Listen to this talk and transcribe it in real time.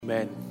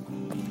Amen.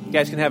 You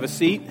guys can have a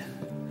seat.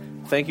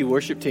 Thank you,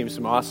 worship team.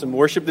 Some awesome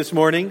worship this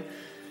morning.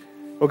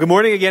 Well, good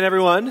morning again,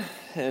 everyone,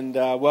 and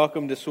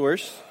welcome to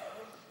Source.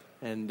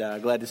 And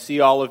glad to see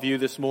all of you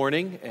this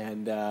morning.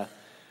 And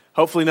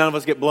hopefully none of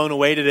us get blown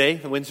away today.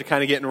 The winds are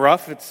kind of getting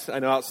rough. I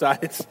know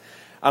outside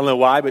I don't know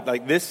why,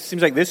 but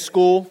seems like this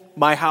school,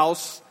 my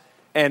house,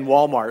 and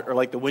Walmart are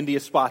like the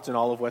windiest spots in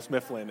all of West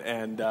Mifflin.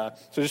 And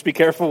so just be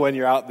careful when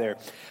you're out there.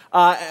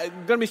 I'm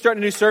going to be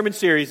starting a new sermon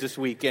series this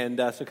week, and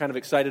so kind of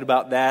excited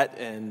about that.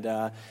 And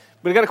but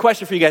I got a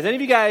question for you guys. Any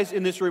of you guys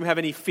in this room have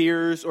any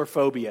fears or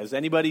phobias?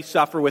 Anybody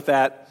suffer with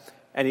that?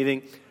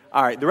 Anything?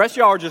 All right, the rest of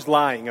y'all are just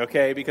lying,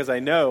 okay? Because I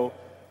know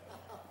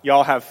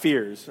y'all have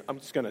fears. I'm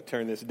just going to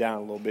turn this down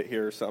a little bit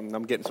here or something.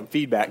 I'm getting some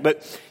feedback.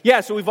 But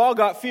yeah, so we've all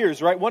got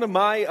fears, right? One of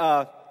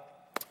my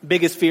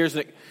biggest fears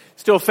that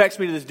still affects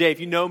me to this day, if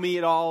you know me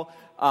at all,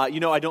 you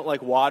know I don't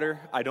like water.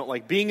 I don't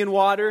like being in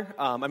water.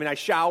 I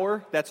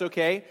shower, that's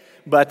okay.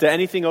 But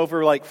anything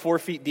over like 4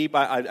 feet deep,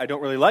 I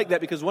don't really like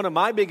that, because one of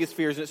my biggest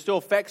fears, and it still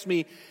affects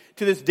me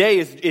to this day,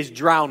 is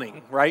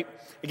drowning, right?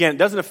 Again, it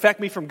doesn't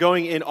affect me from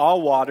going in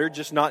all water,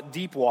 just not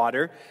deep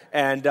water.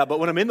 And but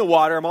when I'm in the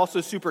water, I'm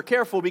also super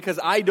careful because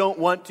I don't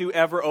want to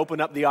ever open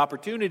up the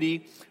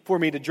opportunity for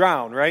me to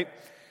drown, right?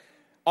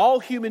 All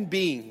human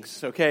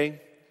beings,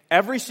 okay?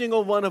 Every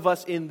single one of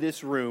us in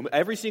this room,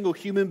 every single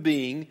human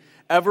being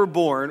ever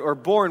born, are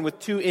born with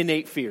two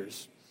innate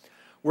fears.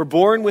 We're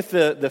born with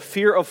the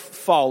fear of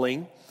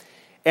falling,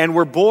 and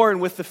we're born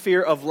with the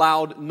fear of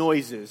loud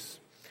noises.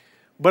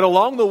 But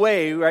along the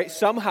way, right,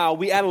 somehow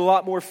we add a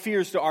lot more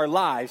fears to our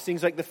lives.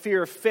 Things like the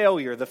fear of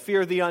failure, the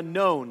fear of the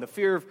unknown, the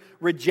fear of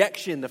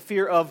rejection, the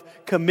fear of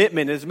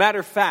commitment. As a matter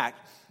of fact,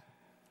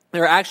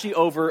 there are actually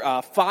over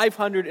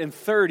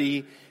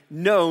 530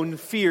 known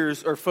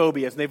fears or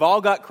phobias. And they've all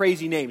got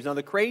crazy names. Now,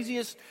 the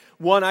craziest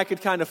one I could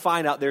kind of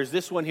find out there is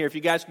this one here. If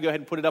you guys can go ahead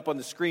and put it up on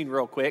the screen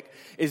real quick.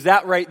 Is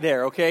that right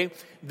there, okay?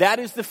 That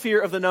is the fear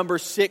of the number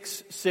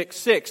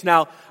 666.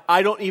 Now,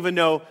 I don't even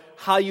know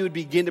how you would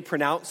begin to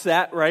pronounce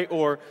that, right?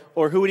 Or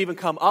who would even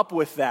come up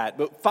with that.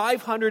 But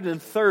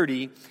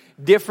 530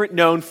 different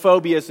known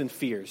phobias and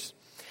fears.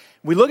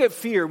 We look at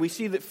fear, we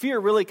see that fear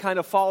really kind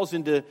of falls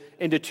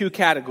into two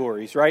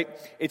categories, right?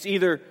 It's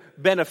either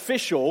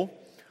beneficial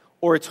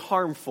or it's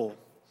harmful.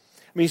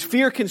 I mean,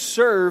 fear can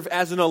serve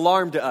as an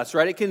alarm to us,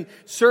 right? It can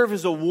serve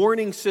as a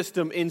warning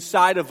system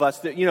inside of us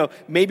that,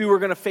 maybe we're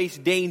going to face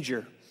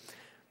danger.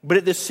 But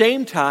at the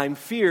same time,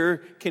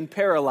 fear can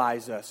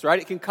paralyze us, right?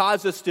 It can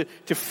cause us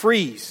to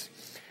freeze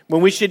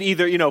when we should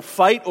either,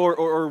 fight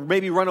or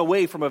maybe run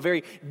away from a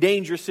very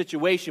dangerous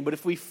situation. But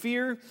if we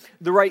fear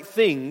the right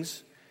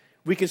things,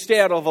 we can stay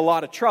out of a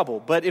lot of trouble.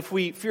 But if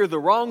we fear the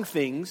wrong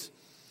things,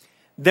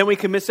 then we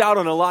can miss out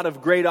on a lot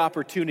of great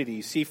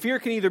opportunities. See, fear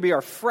can either be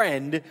our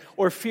friend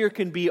or fear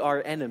can be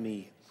our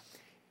enemy.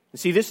 And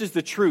see, this is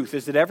the truth,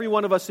 is that every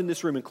one of us in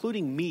this room,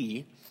 including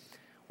me,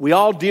 we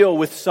all deal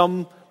with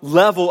some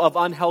level of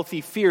unhealthy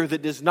fear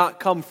that does not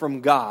come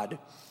from God.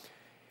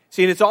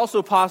 See, and it's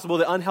also possible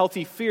that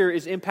unhealthy fear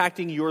is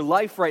impacting your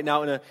life right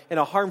now in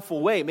a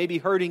harmful way. Maybe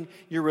hurting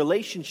your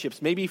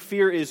relationships. Maybe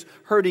fear is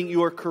hurting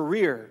your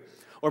career.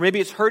 Or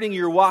maybe it's hurting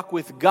your walk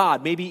with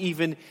God, maybe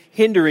even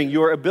hindering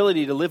your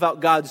ability to live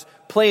out God's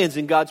plans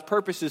and God's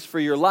purposes for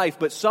your life.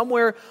 But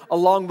somewhere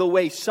along the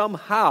way,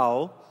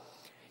 somehow,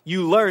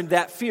 you learned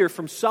that fear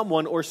from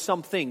someone or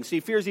something. See,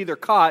 fear is either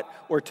caught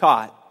or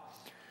taught.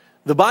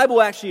 The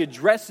Bible actually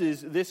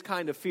addresses this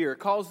kind of fear. It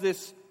calls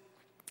this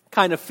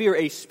kind of fear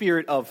a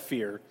spirit of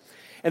fear.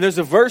 And there's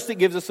a verse that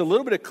gives us a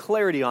little bit of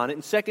clarity on it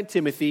in 2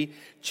 Timothy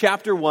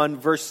chapter 1,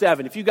 verse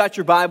 7. If you got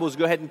your Bibles,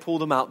 go ahead and pull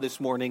them out this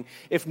morning.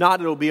 If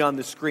not, it'll be on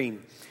the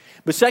screen.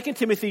 But 2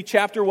 Timothy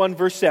chapter 1,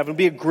 verse 7 will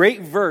be a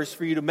great verse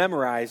for you to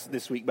memorize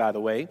this week, by the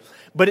way.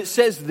 But it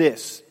says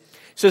this.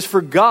 It says,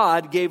 "For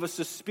God gave us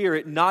a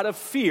spirit not of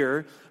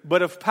fear,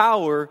 but of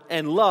power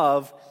and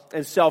love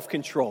and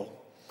self-control."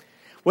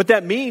 What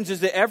that means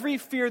is that every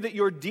fear that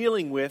you're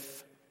dealing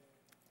with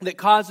that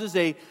causes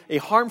a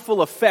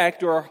harmful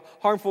effect or a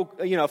harmful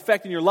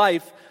effect in your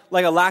life,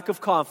 like a lack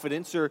of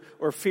confidence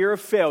or fear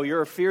of failure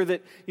or fear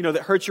that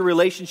that hurts your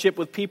relationship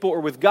with people or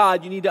with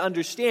God, you need to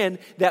understand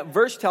that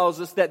verse tells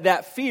us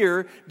that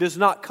fear does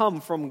not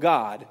come from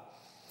God.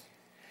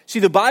 See,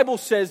 the Bible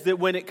says that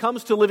when it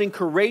comes to living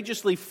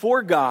courageously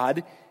for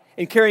God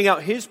and carrying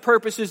out His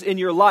purposes in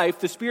your life,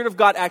 the Spirit of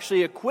God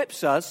actually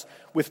equips us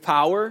with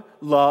power,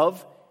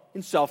 love,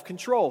 and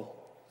self-control.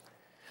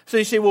 So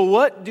you say, well,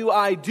 what do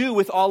I do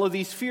with all of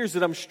these fears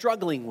that I'm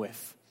struggling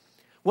with?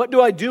 What do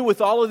I do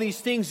with all of these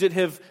things that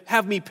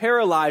have me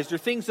paralyzed or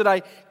things that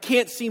I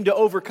can't seem to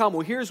overcome?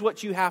 Well, here's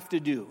what you have to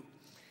do.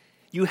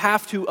 You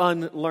have to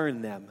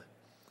unlearn them.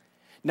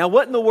 Now,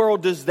 what in the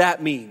world does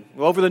that mean?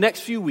 Well, over the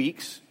next few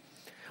weeks,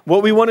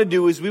 what we want to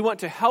do is we want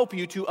to help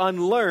you to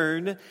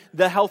unlearn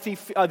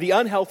the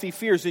unhealthy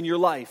fears in your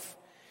life.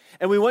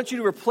 And we want you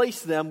to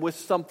replace them with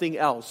something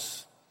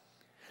else.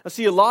 Now,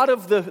 see, a lot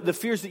of the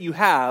fears that you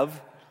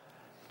have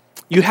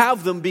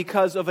them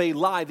because of a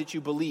lie that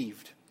you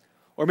believed.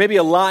 Or maybe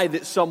a lie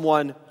that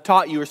someone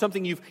taught you, or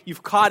something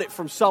you've caught it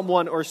from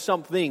someone or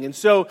something. And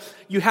so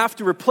you have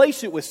to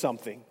replace it with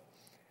something.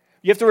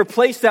 You have to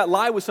replace that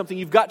lie with something.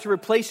 You've got to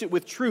replace it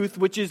with truth,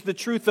 which is the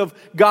truth of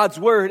God's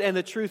word and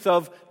the truth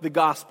of the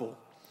gospel.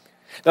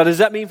 Now, does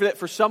that mean that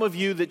for some of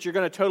you that you're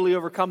going to totally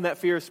overcome that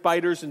fear of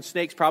spiders and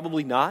snakes?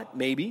 Probably not,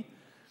 maybe.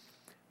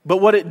 But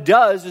what it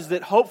does is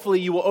that hopefully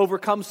you will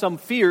overcome some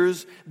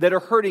fears that are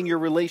hurting your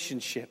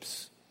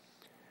relationships.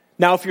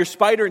 Now, if your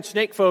spider and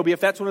snake phobia,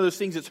 if that's one of those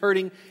things that's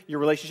hurting your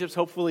relationships,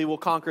 hopefully we'll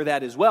conquer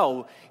that as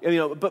well.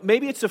 But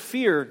maybe it's a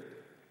fear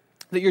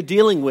that you're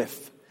dealing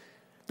with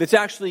that's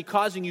actually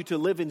causing you to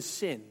live in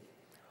sin.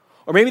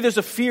 Or maybe there's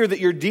a fear that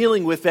you're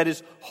dealing with that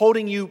is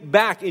holding you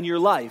back in your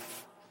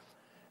life.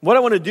 What I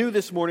want to do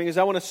this morning is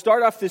I want to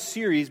start off this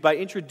series by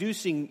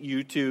introducing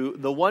you to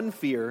the one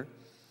fear,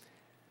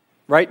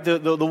 right?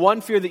 The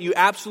one fear that you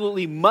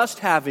absolutely must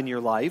have in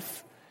your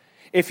life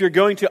if you're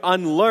going to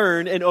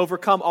unlearn and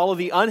overcome all of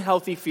the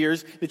unhealthy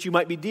fears that you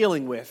might be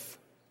dealing with.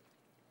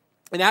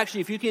 And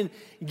actually, if you can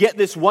get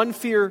this one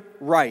fear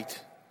right,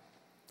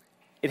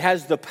 it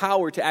has the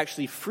power to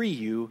actually free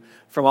you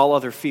from all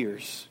other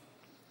fears.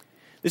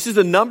 This is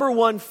the number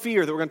one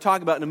fear that we're going to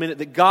talk about in a minute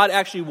that God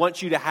actually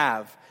wants you to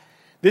have.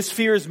 This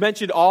fear is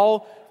mentioned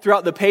all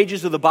throughout the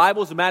pages of the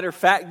Bible. As a matter of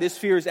fact, this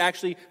fear is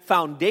actually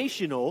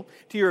foundational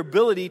to your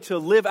ability to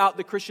live out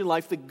the Christian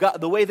life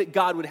the way that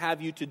God would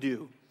have you to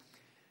do.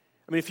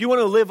 I mean, if you want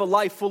to live a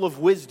life full of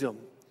wisdom,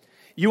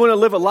 you want to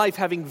live a life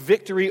having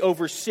victory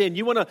over sin,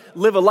 you want to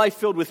live a life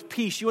filled with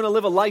peace, you want to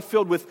live a life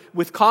filled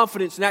with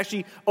confidence and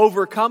actually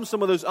overcome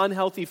some of those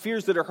unhealthy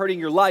fears that are hurting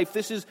your life,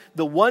 this is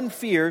the one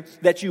fear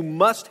that you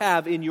must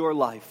have in your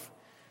life.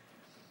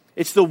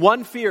 It's the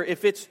one fear,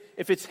 if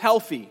it's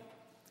healthy,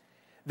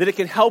 that it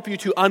can help you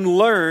to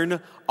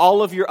unlearn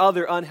all of your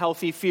other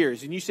unhealthy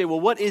fears. And you say,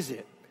 well, what is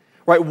it?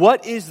 Right?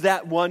 What is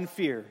that one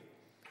fear?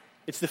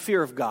 It's the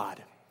fear of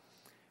God.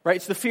 Right?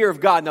 It's the fear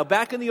of God. Now,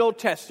 back in the Old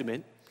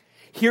Testament,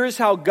 here is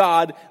how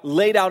God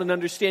laid out an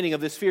understanding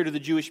of this fear to the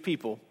Jewish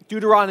people.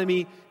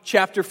 Deuteronomy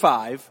chapter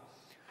 5,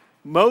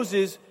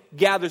 Moses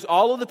gathers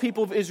all of the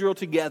people of Israel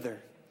together,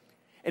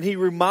 and he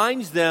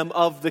reminds them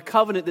of the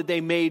covenant that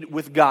they made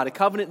with God, a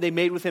covenant they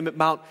made with him at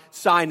Mount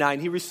Sinai.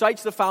 And he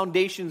recites the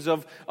foundations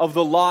of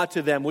the law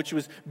to them, which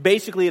was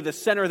basically at the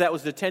center of that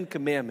was the Ten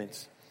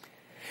Commandments.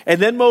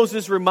 And then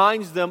Moses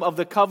reminds them of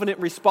the covenant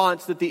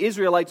response that the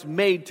Israelites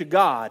made to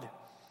God.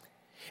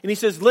 And he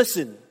says,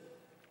 listen,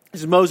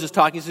 this is Moses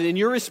talking. He says, in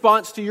your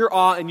response to your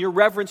awe and your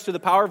reverence to the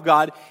power of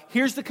God,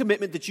 here's the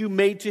commitment that you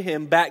made to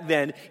him back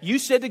then. You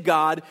said to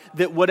God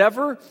that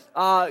whatever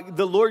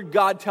the Lord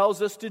God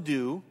tells us to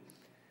do,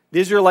 the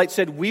Israelites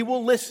said, we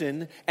will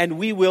listen and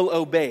we will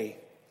obey.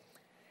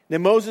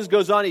 Then Moses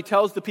goes on, he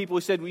tells the people,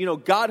 he said,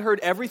 God heard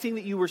everything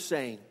that you were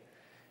saying.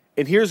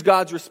 And here's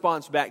God's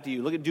response back to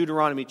you. Look at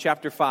Deuteronomy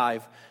chapter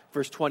 5,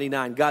 verse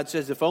 29. God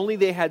says, if only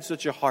they had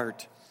such a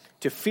heart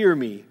to fear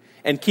me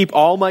and keep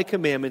all my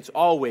commandments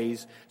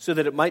always, so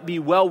that it might be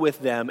well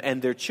with them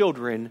and their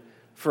children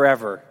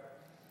forever.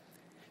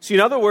 See, in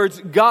other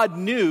words, God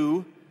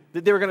knew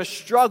that they were going to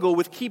struggle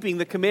with keeping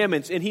the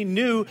commandments, and he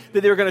knew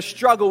that they were going to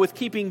struggle with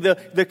keeping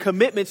the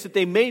commitments that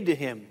they made to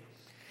him.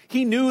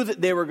 He knew that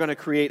they were going to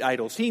create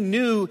idols. He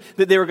knew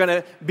that there were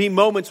going to be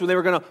moments when they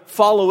were going to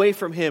fall away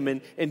from him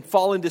and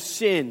fall into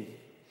sin.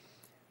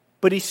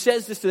 But he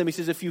says this to them. He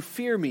says, if you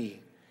fear me,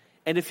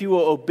 and if you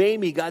will obey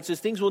me, God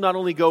says, things will not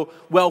only go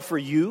well for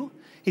you,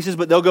 he says,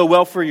 but they'll go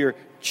well for your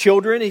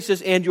children, he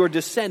says, and your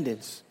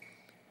descendants.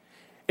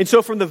 And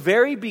so from the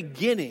very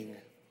beginning,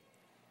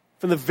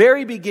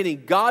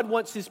 God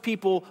wants his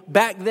people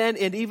back then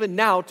and even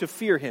now to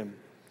fear him.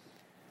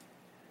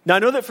 Now, I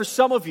know that for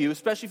some of you,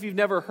 especially if you've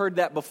never heard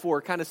that before,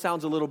 it kind of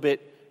sounds a little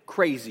bit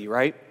crazy,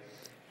 right?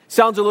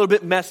 Sounds a little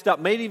bit messed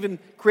up, may even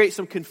create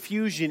some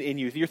confusion in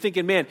you. You're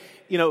thinking, man,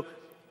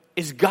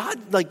 is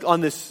God like on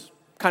this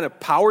kind of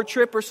power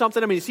trip or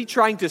something? I mean, is he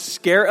trying to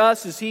scare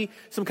us? Is he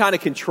some kind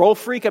of control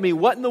freak? I mean,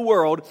 what in the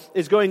world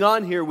is going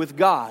on here with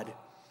God?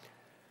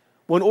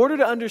 Well, in order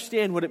to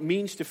understand what it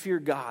means to fear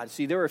God,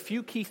 see, there are a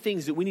few key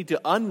things that we need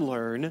to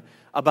unlearn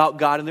about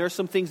God, and there are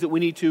some things that we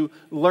need to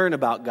learn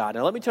about God.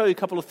 Now, let me tell you a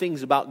couple of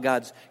things about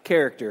God's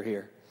character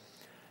here.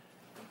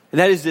 And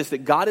that is this,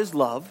 that God is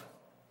love,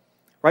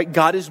 right?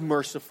 God is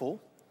merciful.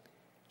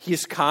 He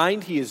is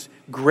kind. He is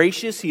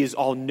gracious. He is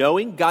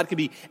all-knowing. God can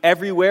be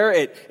everywhere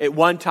at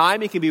one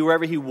time. He can be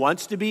wherever he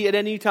wants to be at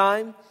any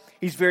time.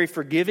 He's very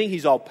forgiving.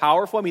 He's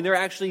all-powerful. I mean, there are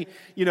actually,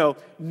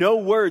 no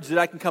words that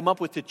I can come up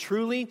with to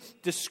truly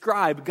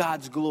describe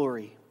God's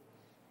glory.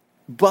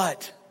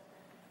 But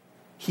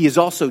he is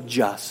also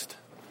just.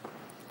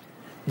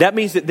 That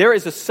means that there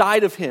is a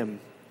side of him.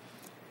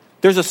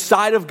 There's a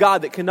side of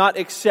God that cannot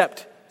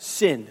accept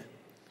sin.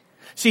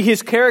 See,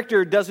 his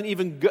character doesn't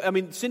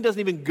even sin doesn't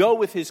even go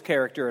with his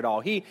character at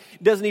all. He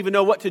doesn't even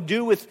know what to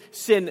do with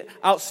sin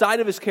outside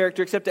of his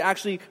character except to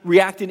actually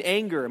react in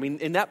anger. I mean,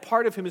 and that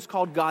part of him is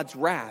called God's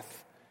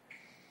wrath.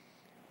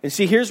 And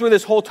see, here's where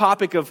this whole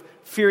topic of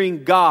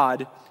fearing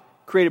God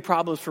created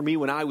problems for me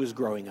when I was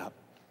growing up.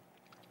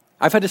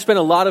 I've had to spend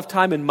a lot of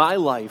time in my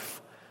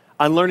life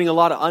on learning a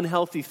lot of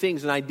unhealthy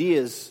things and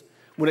ideas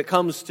when it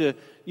comes to,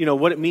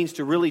 what it means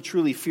to really,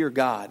 truly fear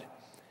God.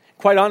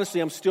 Quite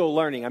honestly, I'm still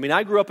learning. I mean,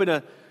 I grew up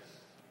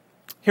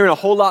hearing a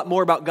whole lot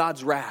more about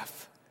God's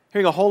wrath,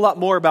 hearing a whole lot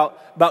more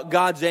about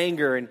God's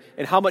anger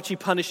and how much He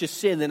punishes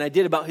sin than I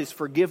did about His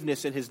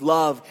forgiveness and His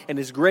love and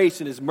His grace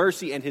and His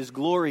mercy and His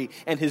glory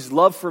and His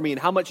love for me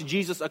and how much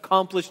Jesus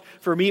accomplished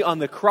for me on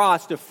the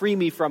cross to free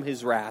me from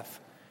His wrath.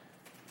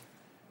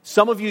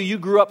 Some of you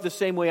grew up the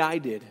same way I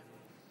did.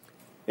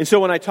 And so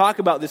when I talk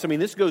about this,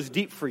 this goes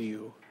deep for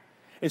you.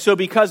 And so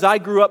because I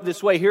grew up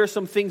this way, here are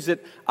some things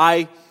that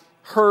I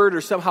heard or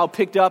somehow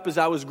picked up as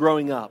I was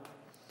growing up.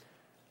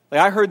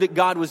 Like I heard that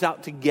God was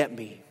out to get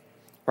me.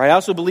 Right? I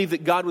also believe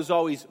that God was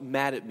always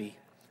mad at me.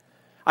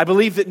 I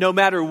believe that no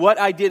matter what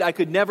I did, I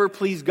could never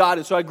please God.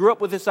 And so I grew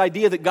up with this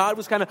idea that God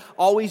was kind of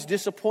always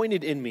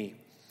disappointed in me.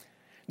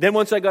 Then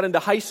once I got into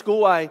high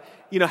school, I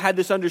had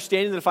this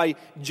understanding that if I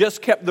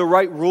just kept the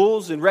right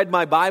rules and read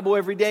my Bible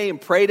every day and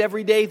prayed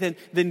every day,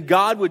 then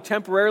God would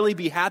temporarily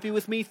be happy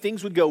with me.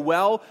 Things would go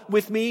well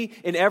with me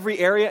in every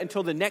area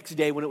until the next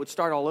day when it would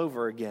start all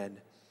over again.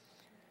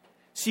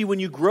 See, when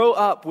you grow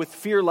up with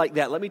fear like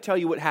that, let me tell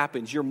you what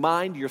happens. Your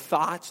mind, your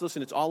thoughts,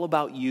 listen, it's all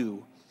about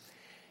you.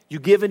 You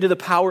give into the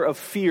power of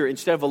fear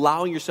instead of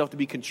allowing yourself to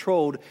be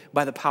controlled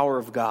by the power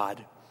of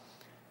God.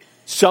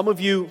 Some of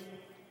you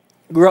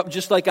grew up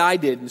just like I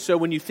did. And so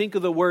when you think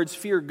of the words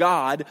fear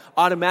God,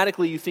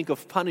 automatically you think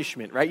of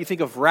punishment, right? You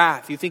think of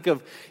wrath. You think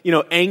of,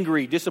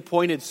 angry,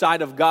 disappointed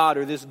side of God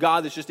or this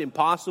God that's just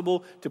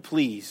impossible to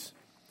please.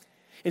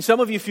 And some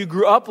of you, if you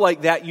grew up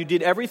like that, you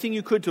did everything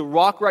you could to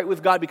walk right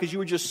with God because you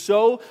were just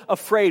so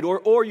afraid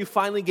or you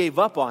finally gave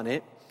up on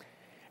it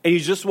and you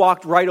just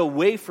walked right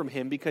away from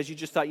Him because you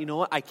just thought, you know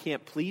what, I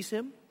can't please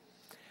Him.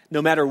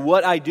 No matter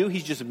what I do,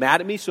 He's just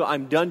mad at me, so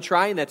I'm done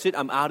trying. That's it.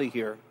 I'm out of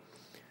here.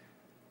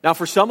 Now,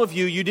 for some of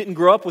you, you didn't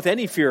grow up with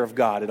any fear of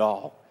God at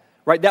all,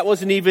 right? That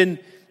wasn't even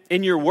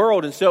in your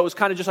world, and so it was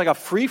kind of just like a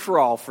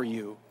free-for-all for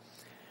you.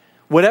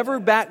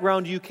 Whatever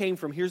background you came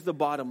from, here's the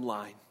bottom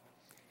line,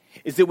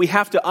 is that we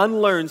have to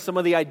unlearn some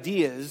of the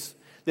ideas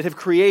that have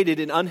created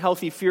an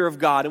unhealthy fear of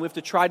God, and we have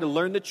to try to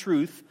learn the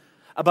truth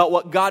about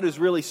what God is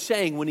really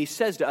saying when He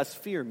says to us,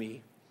 fear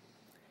me.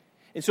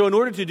 And so in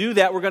order to do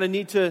that, we're going to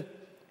need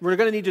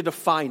to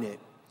define it.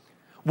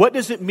 What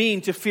does it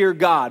mean to fear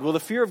God? Well, the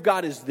fear of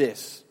God is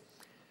this.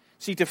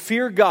 See, to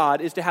fear God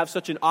is to have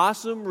such an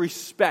awesome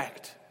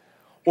respect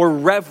or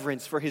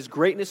reverence for His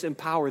greatness and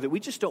power that we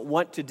just don't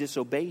want to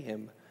disobey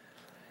Him.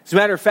 As a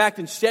matter of fact,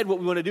 instead what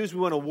we want to do is we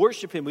want to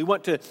worship Him. We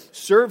want to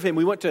serve Him.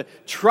 We want to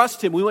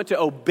trust Him. We want to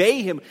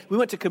obey Him. We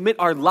want to commit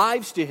our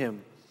lives to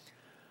Him.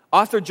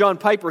 Author John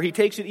Piper, he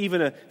takes it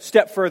even a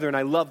step further, and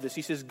I love this.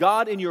 He says,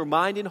 God in your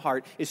mind and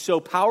heart is so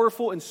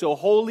powerful and so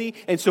holy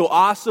and so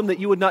awesome that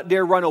you would not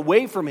dare run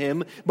away from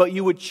Him, but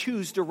you would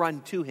choose to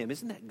run to Him.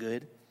 Isn't that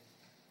good?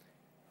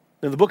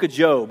 In the book of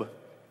Job,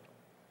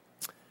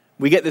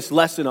 we get this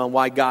lesson on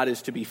why God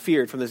is to be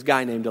feared from this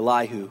guy named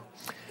Elihu.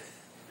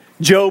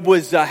 Job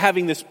was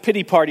having this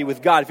pity party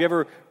with God. If you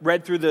ever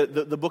read through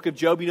the book of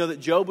Job, you know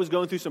that Job was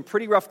going through some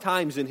pretty rough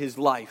times in his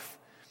life.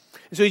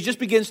 And so he just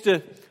begins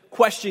to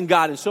question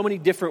God in so many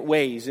different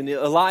ways. And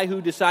Elihu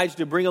decides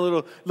to bring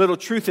a little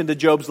truth into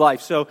Job's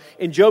life. So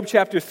in Job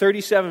chapter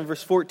 37,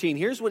 verse 14,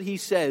 here's what he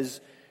says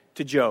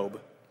to Job.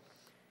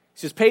 He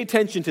says, pay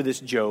attention to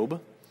this,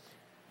 Job.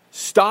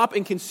 Stop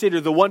and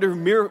consider the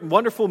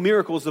wonderful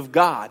miracles of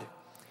God.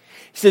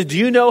 He says, do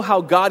you know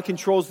how God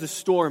controls the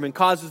storm and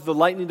causes the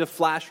lightning to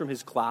flash from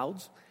His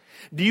clouds?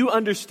 Do you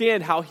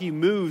understand how He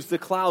moves the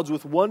clouds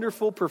with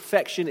wonderful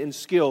perfection and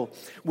skill?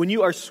 When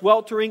you are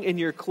sweltering in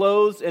your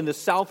clothes and the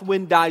south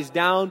wind dies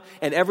down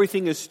and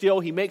everything is still,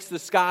 He makes the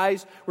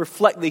skies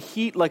reflect the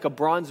heat like a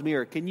bronze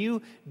mirror. Can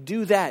you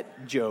do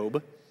that,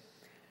 Job?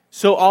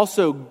 So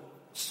also,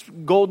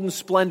 golden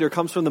splendor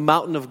comes from the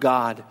mountain of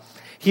God.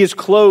 He is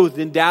clothed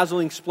in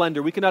dazzling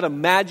splendor. We cannot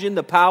imagine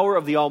the power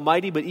of the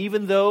Almighty, but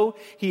even though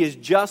He is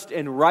just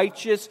and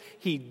righteous,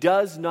 He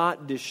does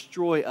not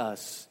destroy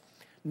us.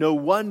 No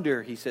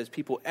wonder, he says,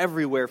 people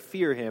everywhere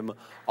fear Him.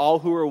 All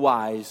who are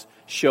wise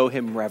show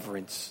Him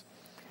reverence.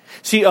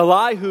 See,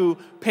 Elihu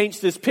paints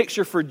this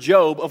picture for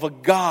Job of a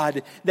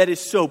God that is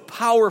so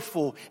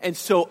powerful and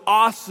so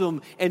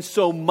awesome and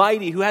so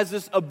mighty, who has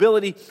this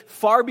ability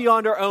far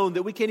beyond our own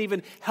that we can't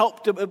even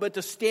help but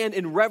to stand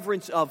in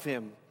reverence of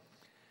Him.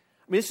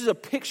 I mean, this is a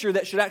picture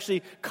that should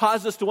actually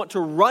cause us to want to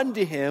run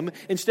to Him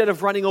instead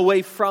of running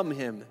away from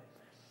Him.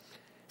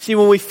 See,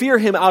 when we fear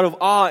Him out of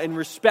awe and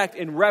respect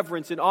and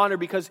reverence and honor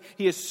because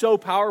He is so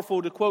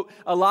powerful, to quote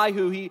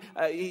Elihu, he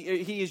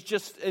is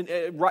just and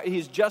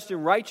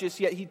righteous,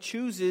 yet He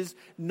chooses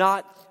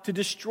not to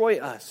destroy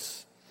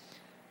us.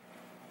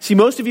 See,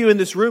 most of you in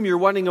this room, you're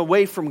running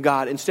away from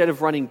God instead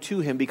of running to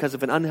Him because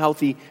of an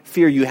unhealthy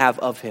fear you have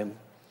of Him.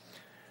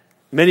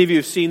 Many of you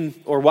have seen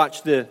or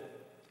watched the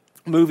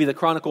movie The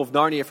Chronicle of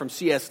Narnia from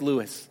C.S.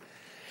 Lewis.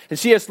 And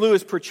C.S.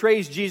 Lewis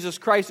portrays Jesus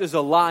Christ as a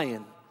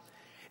lion.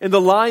 And the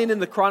lion in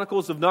the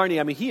Chronicles of Narnia,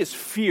 I mean, he is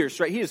fierce,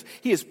 right?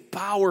 He is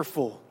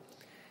powerful.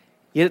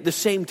 Yet at the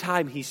same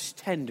time, he's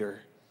tender.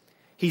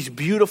 He's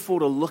beautiful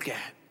to look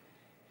at.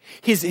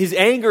 His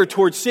anger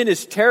towards sin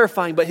is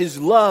terrifying, but his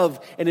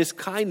love and his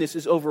kindness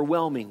is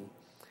overwhelming.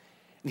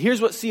 And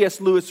here's what C.S.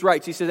 Lewis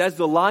writes. He says, as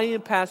the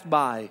lion passed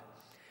by,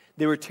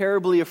 they were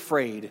terribly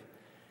afraid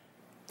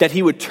that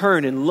he would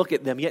turn and look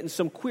at them. Yet in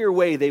some queer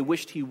way, they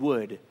wished he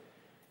would.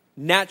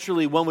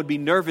 Naturally, one would be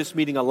nervous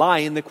meeting a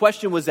lion. The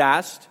question was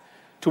asked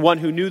to one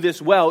who knew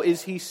this well,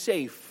 is he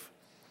safe?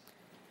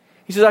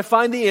 He says, I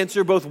find the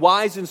answer both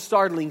wise and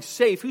startling.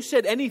 Safe. Who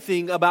said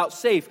anything about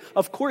safe?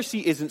 Of course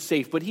he isn't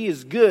safe, but he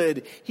is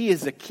good. He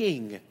is a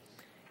king.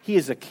 He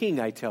is a king,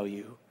 I tell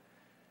you.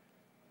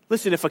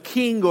 Listen, if a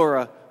king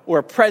or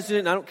a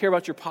president, I don't care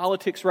about your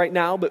politics right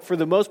now, but for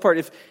the most part,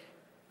 if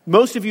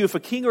a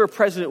king or a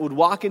president would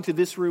walk into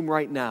this room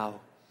right now,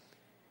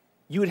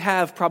 you would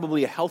have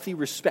probably a healthy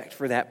respect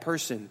for that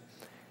person.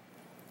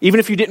 Even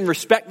if you didn't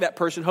respect that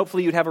person,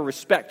 hopefully you'd have a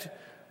respect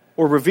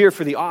or revere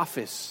for the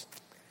office.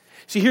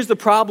 See, here's the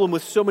problem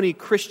with so many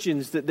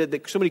Christians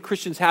that so many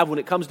Christians have when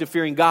it comes to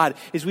fearing God,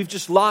 is we've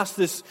just lost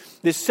this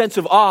sense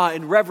of awe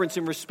and reverence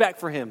and respect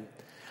for him.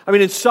 I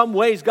mean, in some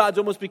ways, God's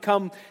almost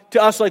become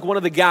to us like one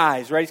of the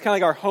guys, right? He's kind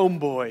of like our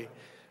homeboy,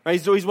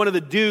 right? So he's one of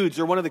the dudes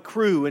or one of the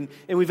crew, and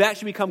we've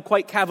actually become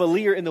quite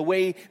cavalier in the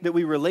way that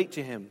we relate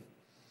to him.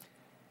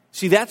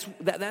 See, that's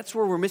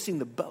where we're missing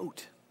the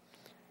boat.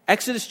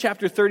 Exodus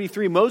chapter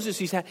 33, Moses,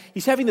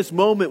 he's having this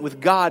moment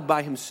with God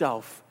by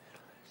himself.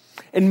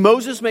 And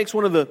Moses makes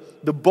one of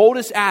the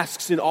boldest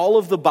asks in all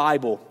of the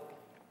Bible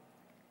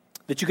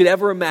that you could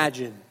ever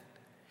imagine.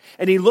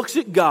 And he looks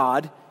at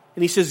God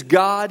and he says,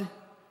 God,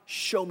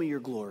 show me your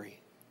glory.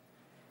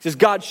 He says,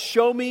 God,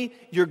 show me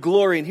your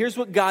glory. And here's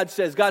what God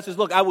says. God says,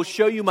 look, I will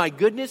show you my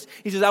goodness.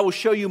 He says, I will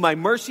show you my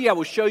mercy. I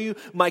will show you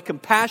my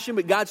compassion.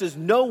 But God says,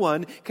 no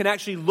one can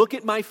actually look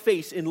at my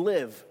face and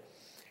live.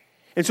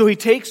 And so he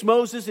takes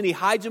Moses and he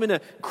hides him in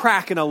a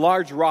crack in a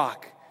large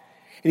rock.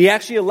 And he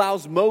actually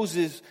allows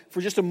Moses for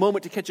just a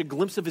moment to catch a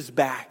glimpse of his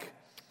back.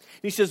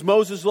 And he says,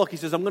 Moses, look, he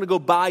says, I'm going to go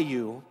by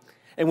you.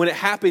 And when it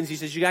happens, he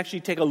says, you can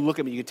actually take a look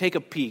at me. You can take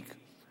a peek.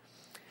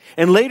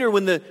 And later,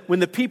 when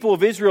the people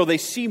of Israel, they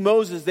see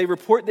Moses, they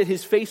report that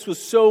his face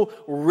was so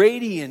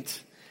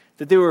radiant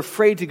that they were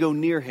afraid to go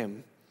near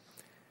him.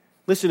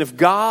 Listen, if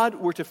God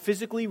were to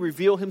physically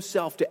reveal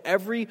himself to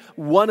every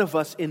one of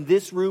us in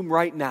this room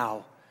right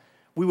now,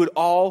 we would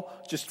all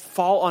just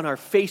fall on our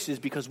faces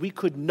because we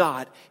could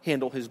not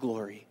handle his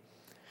glory.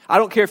 I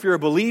don't care if you're a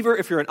believer,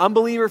 if you're an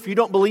unbeliever, if you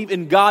don't believe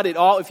in God at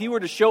all. If he were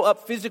to show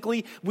up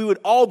physically, we would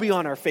all be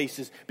on our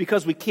faces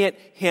because we can't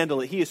handle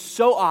it. He is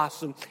so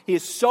awesome. He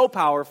is so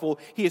powerful.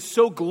 He is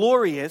so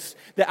glorious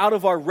that out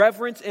of our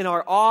reverence and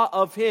our awe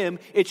of him,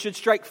 it should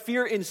strike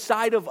fear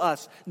inside of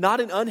us.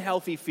 Not an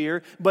unhealthy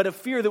fear, but a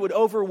fear that would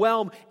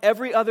overwhelm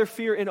every other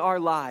fear in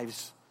our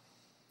lives.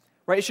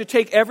 Right? It should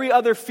take every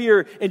other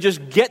fear and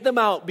just get them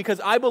out because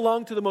I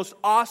belong to the most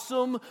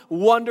awesome,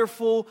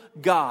 wonderful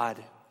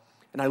God.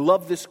 And I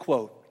love this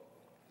quote.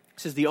 It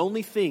says, the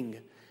only thing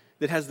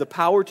that has the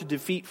power to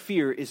defeat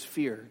fear is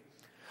fear.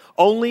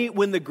 Only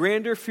when the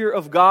grander fear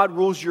of God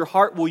rules your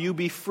heart will you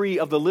be free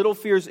of the little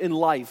fears in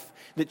life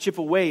that chip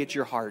away at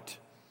your heart.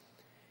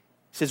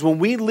 It says, when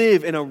we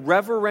live in a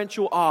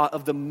reverential awe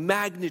of the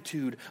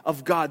magnitude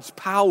of God's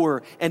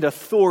power and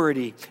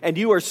authority, and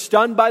you are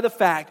stunned by the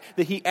fact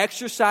that he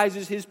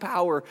exercises his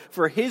power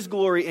for his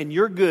glory and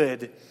your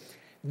good,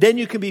 then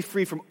you can be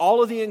free from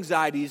all of the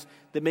anxieties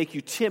that make you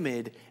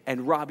timid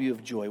and rob you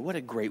of joy. What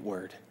a great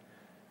word.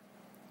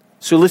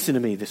 So listen to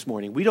me this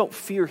morning. We don't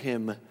fear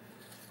him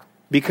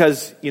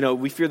because,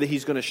 we fear that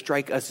he's going to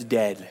strike us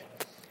dead.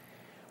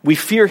 We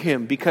fear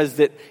him because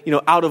that,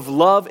 out of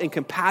love and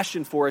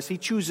compassion for us, he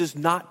chooses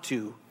not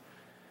to.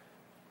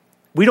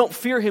 We don't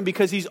fear him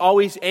because he's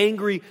always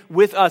angry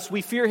with us.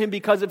 We fear him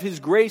because of his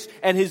grace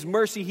and his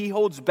mercy. He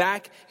holds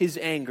back his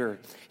anger.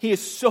 He is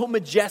so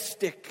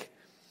majestic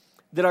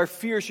that our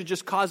fear should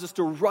just cause us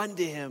to run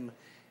to him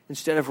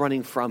instead of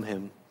running from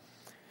him.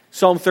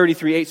 Psalm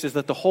 33:8 says,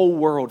 let the whole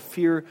world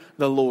fear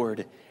the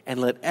Lord and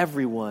let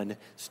everyone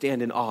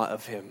stand in awe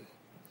of him.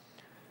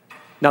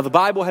 Now, the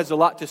Bible has a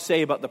lot to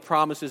say about the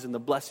promises and the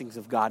blessings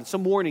of God, and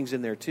some warnings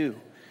in there too.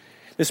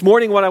 This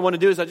morning, what I want to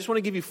do is I just want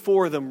to give you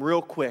 4 of them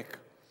real quick.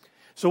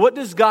 So what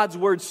does God's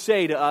word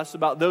say to us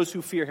about those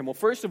who fear him? Well,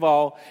 first of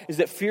all, is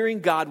that fearing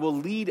God will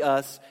lead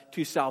us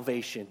to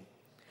salvation.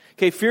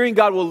 Okay, fearing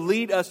God will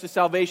lead us to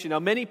salvation. Now,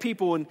 many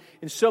people and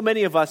so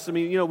many of us,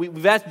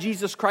 we've asked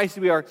Jesus Christ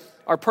to be our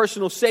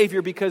personal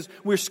Savior because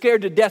we're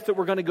scared to death that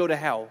we're going to go to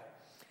hell.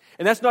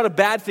 And that's not a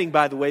bad thing,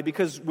 by the way,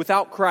 because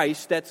without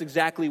Christ, that's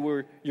exactly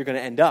where you're going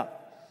to end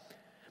up.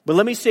 But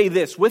let me say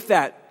this. With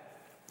that,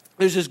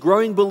 there's this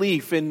growing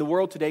belief in the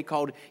world today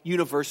called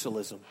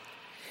universalism.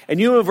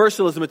 And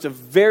universalism, it's a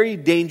very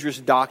dangerous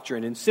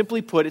doctrine. And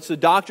simply put, it's a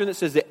doctrine that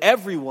says that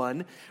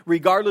everyone,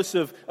 regardless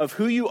of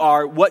who you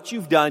are, what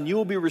you've done, you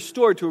will be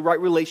restored to a right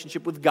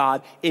relationship with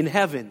God in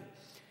heaven.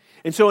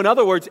 And so in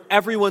other words,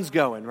 everyone's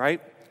going,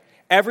 right?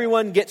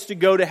 Everyone gets to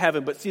go to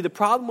heaven. But see, the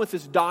problem with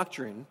this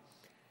doctrine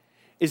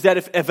is that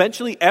if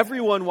eventually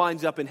everyone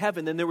winds up in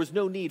heaven, then there was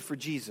no need for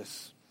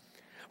Jesus.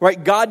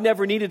 Right? God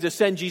never needed to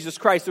send Jesus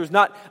Christ. There was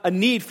not a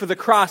need for the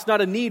cross,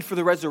 not a need for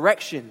the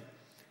resurrection.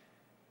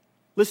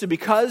 Listen,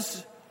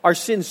 because our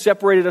sins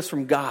separated us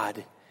from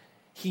God,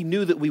 He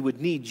knew that we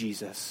would need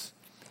Jesus.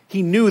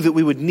 He knew that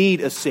we would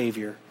need a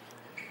Savior.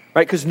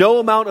 Right? Because no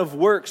amount of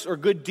works or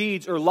good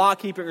deeds or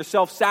law-keeping or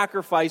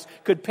self-sacrifice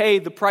could pay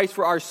the price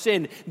for our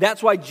sin.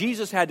 That's why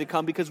Jesus had to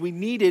come, because we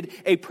needed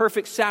a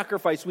perfect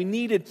sacrifice. We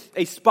needed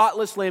a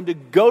spotless lamb to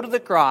go to the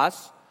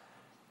cross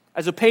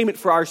as a payment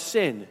for our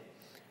sin.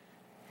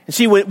 And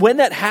see, when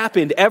that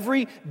happened,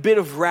 every bit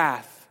of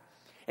wrath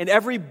and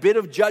every bit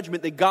of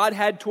judgment that God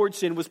had towards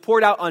sin was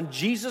poured out on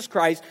Jesus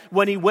Christ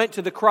when He went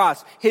to the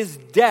cross. His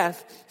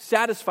death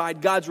satisfied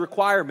God's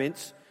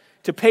requirements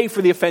to pay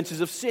for the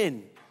offenses of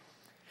sin.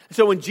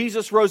 So when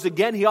Jesus rose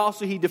again,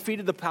 he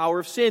defeated the power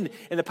of sin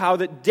and the power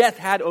that death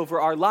had over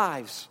our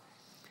lives.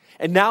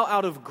 And now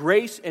out of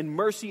grace and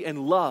mercy and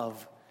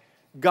love,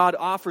 God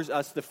offers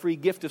us the free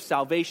gift of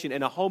salvation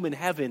and a home in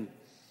heaven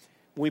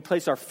when we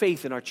place our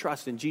faith and our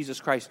trust in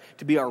Jesus Christ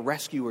to be our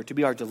rescuer, to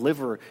be our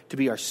deliverer, to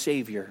be our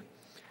Savior.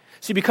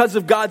 See, because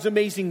of God's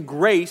amazing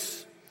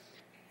grace,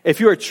 if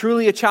you are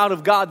truly a child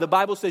of God, the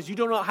Bible says you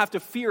do not have to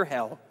fear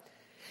hell.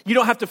 You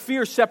don't have to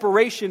fear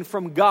separation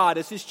from God.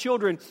 As His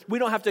children, we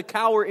don't have to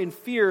cower in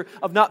fear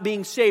of not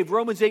being saved.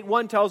 Romans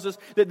 8:1 tells us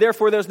that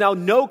therefore there's now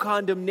no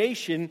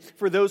condemnation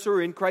for those who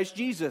are in Christ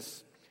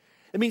Jesus.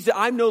 It means that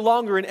I'm no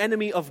longer an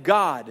enemy of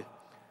God.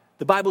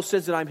 The Bible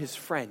says that I'm His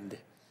friend. It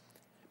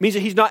means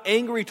that He's not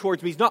angry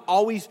towards me. He's not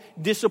always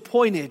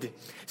disappointed.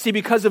 See,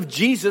 because of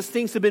Jesus,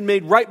 things have been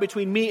made right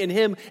between me and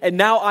Him, and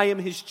now I am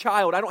His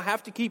child. I don't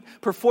have to keep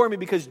performing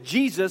because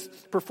Jesus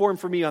performed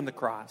for me on the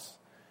cross.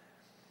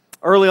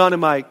 Early on in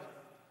my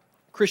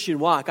Christian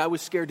walk, I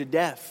was scared to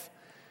death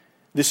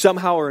that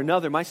somehow or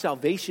another my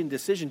salvation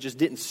decision just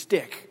didn't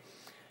stick.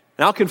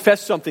 And I'll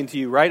confess something to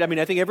you, right? I mean,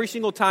 I think every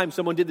single time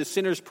someone did the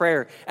sinner's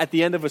prayer at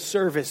the end of a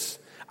service,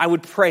 I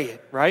would pray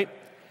it, right?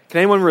 Can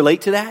anyone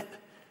relate to that?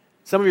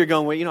 Some of you are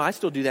going, well, I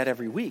still do that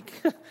every week.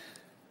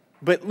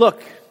 But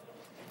look,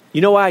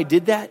 you know why I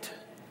did that?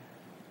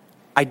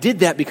 I did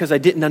that because I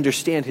didn't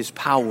understand His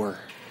power.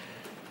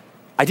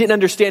 I didn't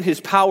understand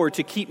His power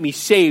to keep me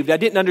saved. I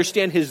didn't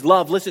understand His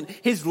love. Listen,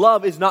 His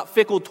love is not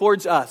fickle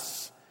towards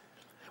us,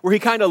 where He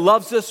kind of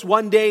loves us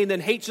one day and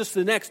then hates us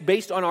the next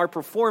based on our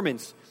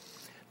performance.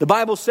 The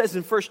Bible says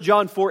in 1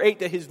 John 4:8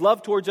 that His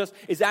love towards us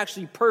is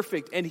actually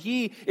perfect, and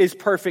He is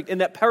perfect,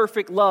 and that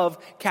perfect love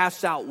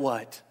casts out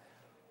what?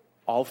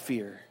 All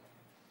fear.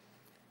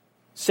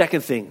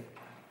 Second thing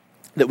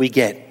that we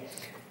get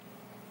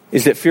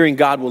is that fearing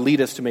God will lead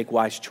us to make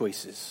wise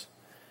choices.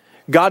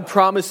 God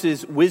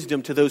promises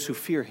wisdom to those who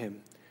fear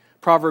Him.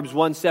 Proverbs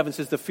 1:7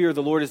 says, the fear of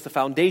the Lord is the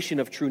foundation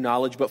of true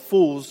knowledge, but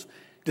fools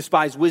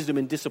despise wisdom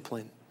and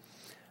discipline.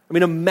 I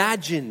mean,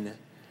 imagine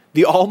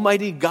the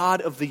almighty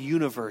God of the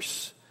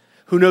universe,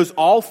 who knows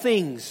all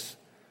things,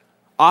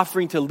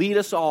 offering to lead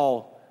us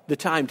all the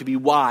time to be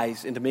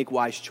wise and to make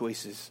wise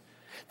choices.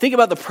 Think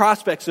about the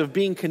prospects of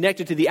being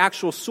connected to the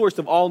actual source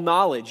of all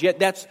knowledge, yet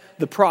that's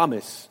the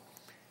promise.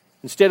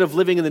 Instead of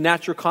living in the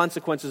natural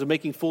consequences of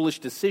making foolish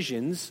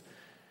decisions,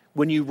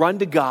 when you run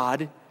to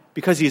God,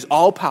 because He is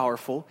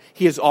all-powerful,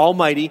 He is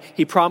almighty,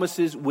 He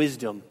promises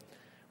wisdom,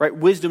 right?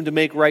 Wisdom to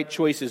make right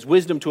choices,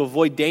 wisdom to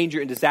avoid danger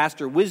and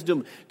disaster,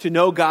 wisdom to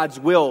know God's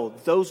will.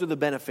 Those are the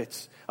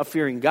benefits of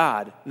fearing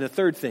God. And the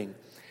third thing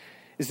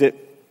is that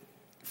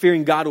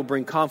fearing God will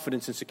bring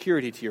confidence and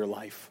security to your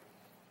life.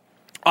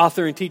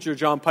 Author and teacher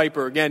John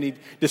Piper, again, he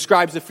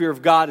describes the fear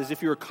of God as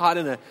if you were caught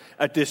in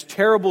this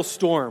terrible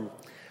storm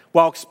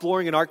while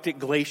exploring an Arctic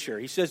glacier.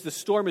 He says the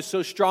storm is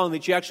so strong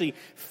that you actually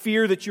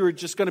fear that you are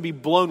just going to be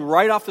blown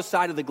right off the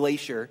side of the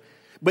glacier.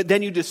 But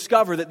then you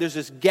discover that there's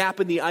this gap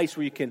in the ice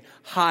where you can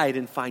hide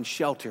and find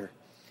shelter.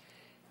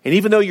 And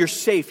even though you're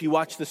safe, you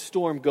watch the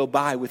storm go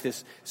by with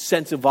this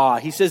sense of awe.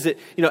 He says that,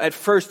 at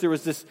first there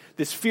was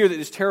this fear that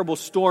this terrible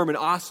storm and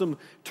awesome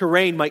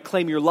terrain might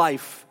claim your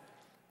life.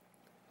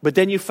 But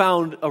then you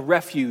found a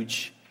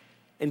refuge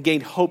and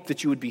gained hope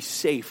that you would be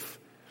safe.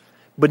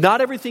 But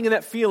not everything in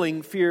that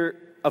fear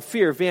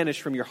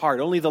vanished from your heart.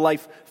 Only the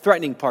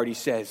life-threatening part, he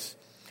says.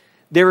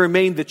 There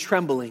remained the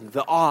trembling,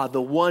 the awe,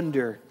 the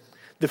wonder,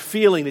 the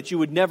feeling that you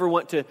would never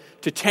want to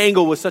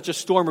tangle with such a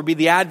storm or be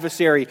the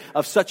adversary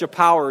of such a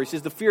power. He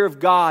says the fear of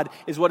God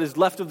is what is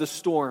left of the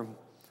storm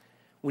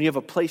when you have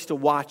a place to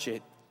watch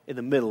it in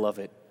the middle of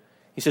it.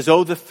 He says,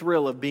 oh, the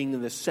thrill of being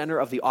in the center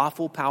of the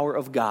awful power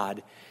of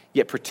God,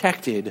 yet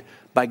protected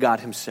by God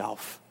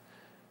Himself.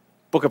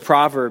 Book of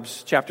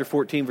Proverbs, chapter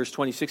 14, verse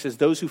 26 says,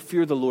 those who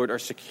fear the Lord are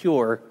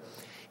secure.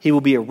 He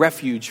will be a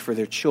refuge for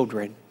their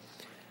children.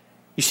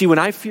 You see, when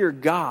I fear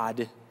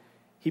God,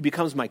 He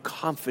becomes my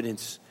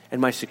confidence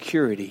and my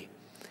security.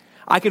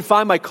 I can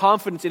find my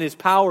confidence in His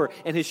power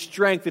and His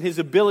strength and His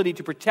ability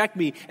to protect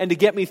me and to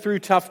get me through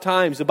tough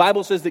times. The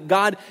Bible says that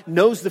God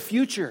knows the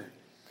future.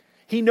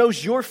 He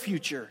knows your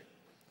future.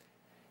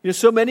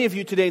 So many of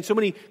you today and so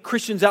many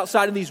Christians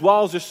outside of these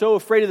walls are so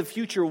afraid of the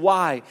future.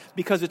 Why?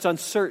 Because it's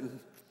uncertain.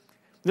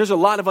 There's a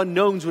lot of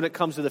unknowns when it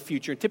comes to the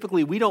future. And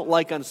typically, we don't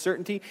like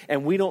uncertainty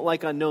and we don't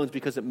like unknowns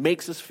because it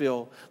makes us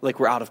feel like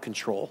we're out of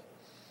control.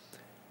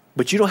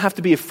 But you don't have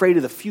to be afraid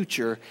of the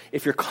future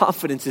if your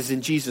confidence is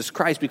in Jesus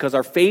Christ, because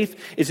our faith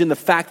is in the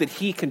fact that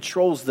He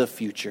controls the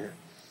future.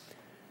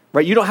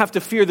 Right? You don't have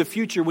to fear the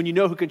future when you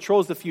know who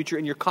controls the future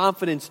and your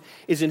confidence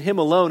is in Him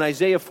alone.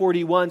 Isaiah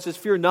 41 says,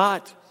 "Fear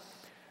not,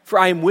 for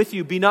I am with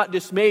you. Be not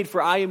dismayed,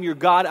 for I am your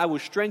God. I will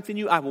strengthen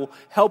you. I will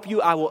help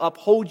you. I will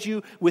uphold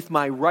you with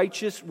my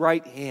righteous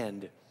right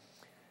hand."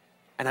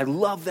 And I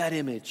love that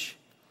image.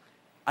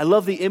 I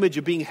love the image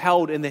of being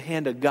held in the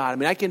hand of God. I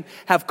mean, I can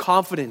have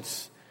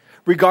confidence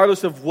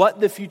regardless of what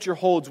the future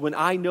holds when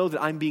I know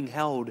that I'm being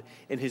held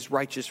in His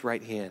righteous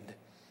right hand.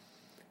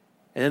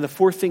 And then the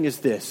fourth thing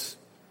is this,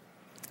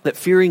 that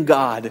fearing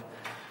God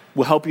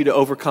will help you to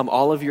overcome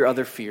all of your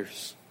other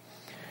fears.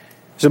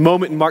 There's a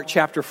moment in Mark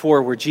chapter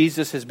 4 where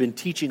Jesus has been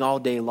teaching all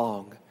day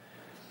long.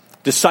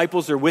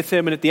 Disciples are with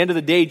Him, and at the end of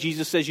the day,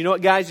 Jesus says, "You know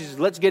what, guys?" He says,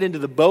 "Let's get into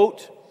the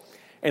boat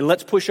and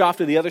let's push off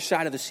to the other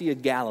side of the Sea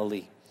of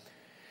Galilee."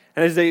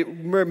 And as they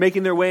were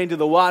making their way into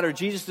the water,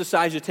 Jesus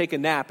decides to take a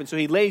nap. And so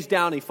He lays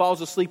down, He falls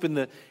asleep in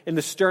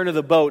the stern of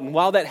the boat. And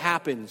while that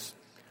happens,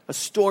 a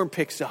storm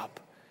picks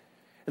up.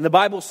 And the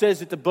Bible says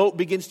that the boat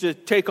begins to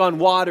take on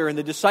water. And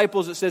the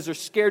disciples, it says, are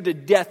scared to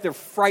death. They're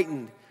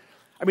frightened.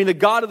 I mean, the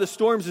God of the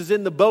storms is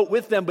in the boat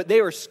with them, but they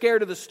are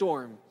scared of the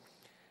storm.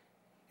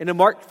 And in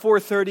Mark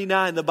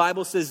 4:39, the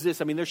Bible says this.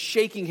 I mean, they're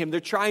shaking Him. They're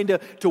trying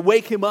to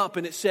wake Him up.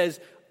 And it says,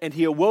 "And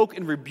He awoke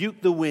and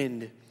rebuked the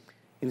wind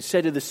and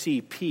said to the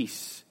sea,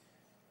 'Peace,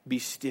 be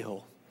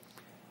still.'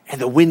 And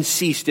the wind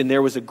ceased, and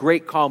there was a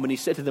great calm. And He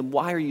said to them,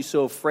 'Why are you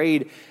so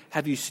afraid?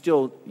 Have you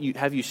still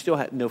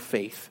had no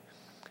faith?'"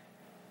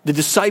 The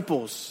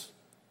disciples,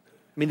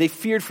 I mean, they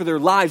feared for their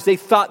lives. They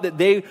thought that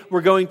they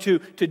were going to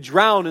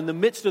drown in the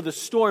midst of the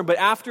storm. But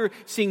after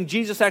seeing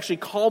Jesus actually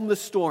calm the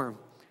storm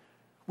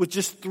with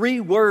just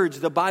 3 words,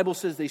 the Bible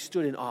says they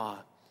stood in awe.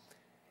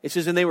 It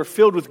says, "And they were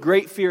filled with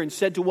great fear and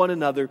said to one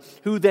another,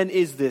 'Who then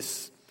is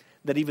this,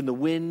 that even the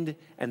wind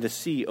and the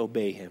sea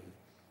obey Him?'"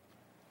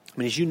 I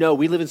mean, as you know,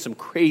 we live in some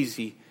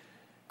crazy,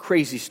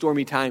 crazy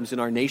stormy times in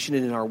our nation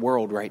and in our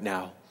world right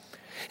now.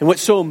 And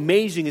what's so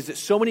amazing is that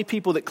so many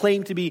people that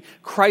claim to be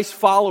Christ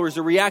followers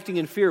are reacting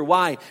in fear.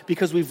 Why?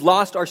 Because we've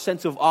lost our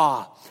sense of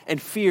awe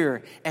and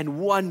fear and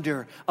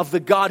wonder of the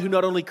God who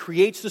not only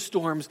creates the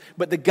storms,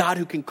 but the God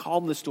who can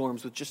calm the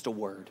storms with just a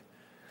word.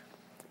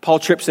 Paul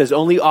Tripp says,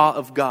 "Only awe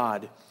of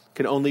God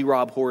can only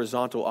rob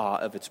horizontal awe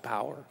of its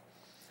power."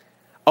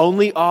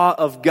 Only awe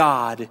of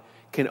God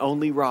can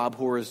only rob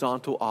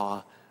horizontal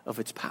awe of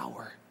its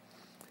power.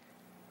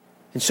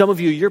 And some of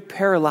you, you're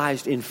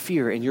paralyzed in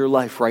fear in your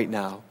life right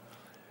now.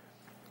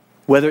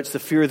 Whether it's the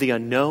fear of the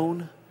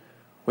unknown,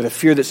 or the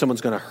fear that someone's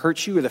going to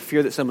hurt you, or the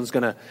fear that someone's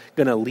going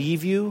to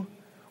leave you,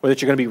 or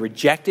that you're going to be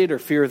rejected, or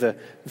fear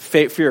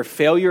of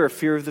failure, or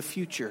fear of the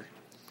future.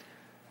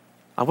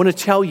 I want to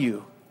tell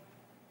you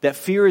that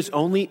fear is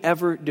only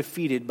ever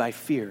defeated by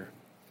fear.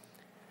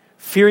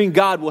 Fearing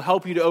God will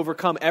help you to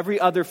overcome every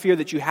other fear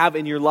that you have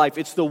in your life.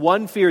 It's the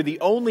one fear, the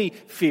only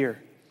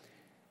fear,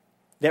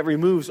 that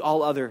removes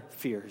all other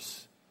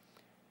fears.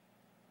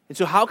 And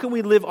so how can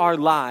we live our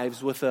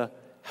lives with a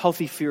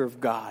healthy fear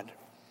of God?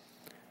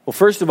 Well,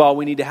 first of all,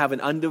 we need to have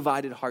an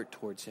undivided heart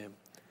towards Him.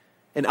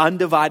 An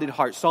undivided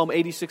heart. Psalm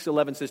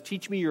 86:11 says,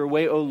 "Teach me your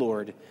way, O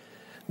Lord,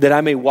 that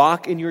I may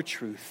walk in your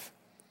truth."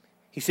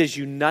 He says,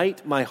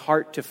 "Unite my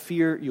heart to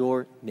fear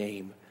your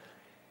name."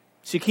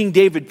 See, King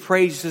David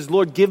prays, he says,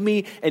 "Lord, give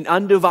me an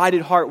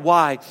undivided heart."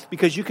 Why?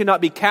 Because you cannot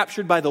be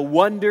captured by the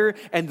wonder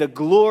and the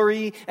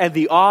glory and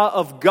the awe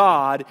of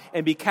God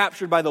and be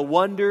captured by the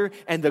wonder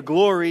and the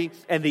glory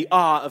and the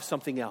awe of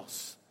something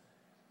else.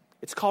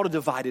 It's called a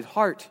divided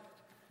heart.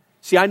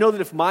 See, I know that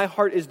if my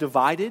heart is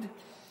divided,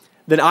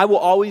 then I will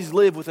always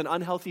live with an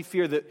unhealthy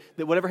fear that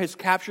whatever has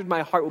captured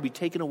my heart will be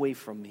taken away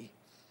from me.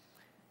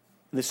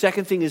 And the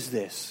second thing is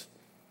this,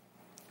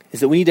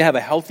 is that we need to have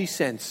a healthy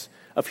sense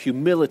of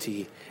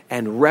humility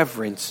and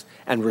reverence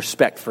and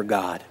respect for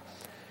God.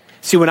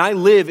 See, when I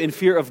live in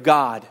fear of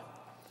God,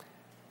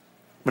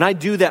 when I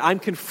do that, I'm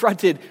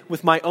confronted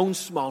with my own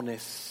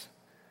smallness,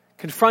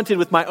 confronted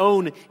with my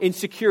own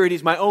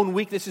insecurities, my own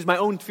weaknesses, my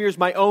own fears,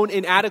 my own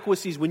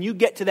inadequacies. When you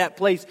get to that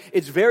place,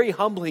 it's very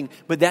humbling,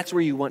 but that's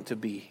where you want to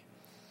be.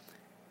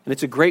 And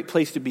it's a great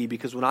place to be,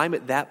 because when I'm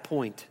at that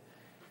point,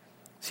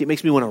 see, it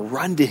makes me want to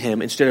run to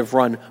Him instead of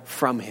run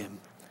from Him.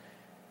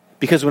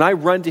 Because when I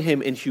run to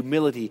Him in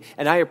humility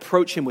and I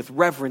approach Him with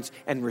reverence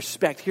and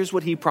respect, here's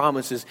what He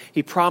promises.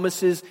 He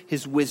promises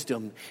His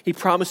wisdom. He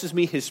promises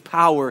me His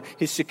power,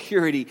 His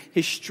security,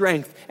 His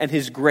strength, and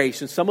His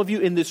grace. And some of you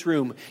in this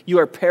room, you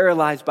are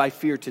paralyzed by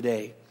fear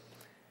today.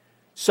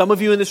 Some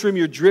of you in this room,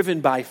 you're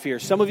driven by fear.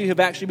 Some of you have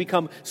actually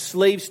become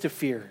slaves to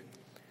fear.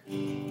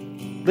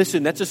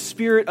 Listen, that's a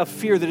spirit of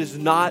fear that is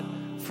not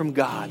from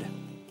God.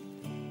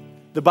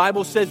 The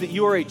Bible says that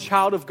you are a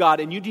child of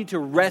God and you need to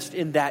rest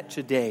in that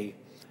today.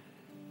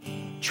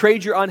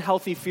 Trade your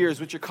unhealthy fears,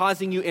 which are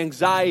causing you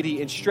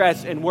anxiety and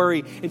stress and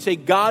worry, and say,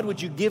 "God,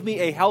 would you give me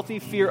a healthy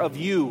fear of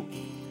you?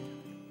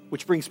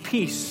 which brings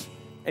peace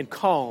and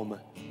calm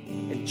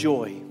and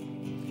joy.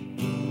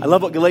 I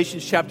love what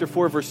Galatians chapter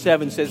 4, verse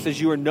 7 says. It says,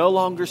 you are no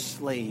longer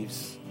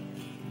slaves.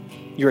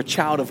 You're a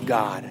child of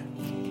God.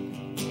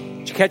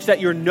 Did you catch that?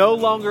 You're no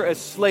longer a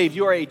slave.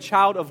 You are a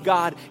child of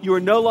God. You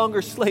are no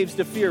longer slaves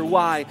to fear.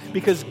 Why?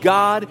 Because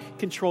God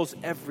controls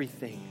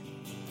everything.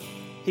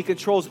 He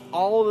controls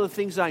all of the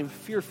things I'm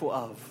fearful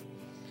of.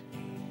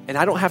 And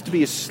I don't have to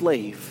be a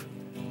slave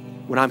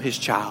when I'm his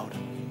child.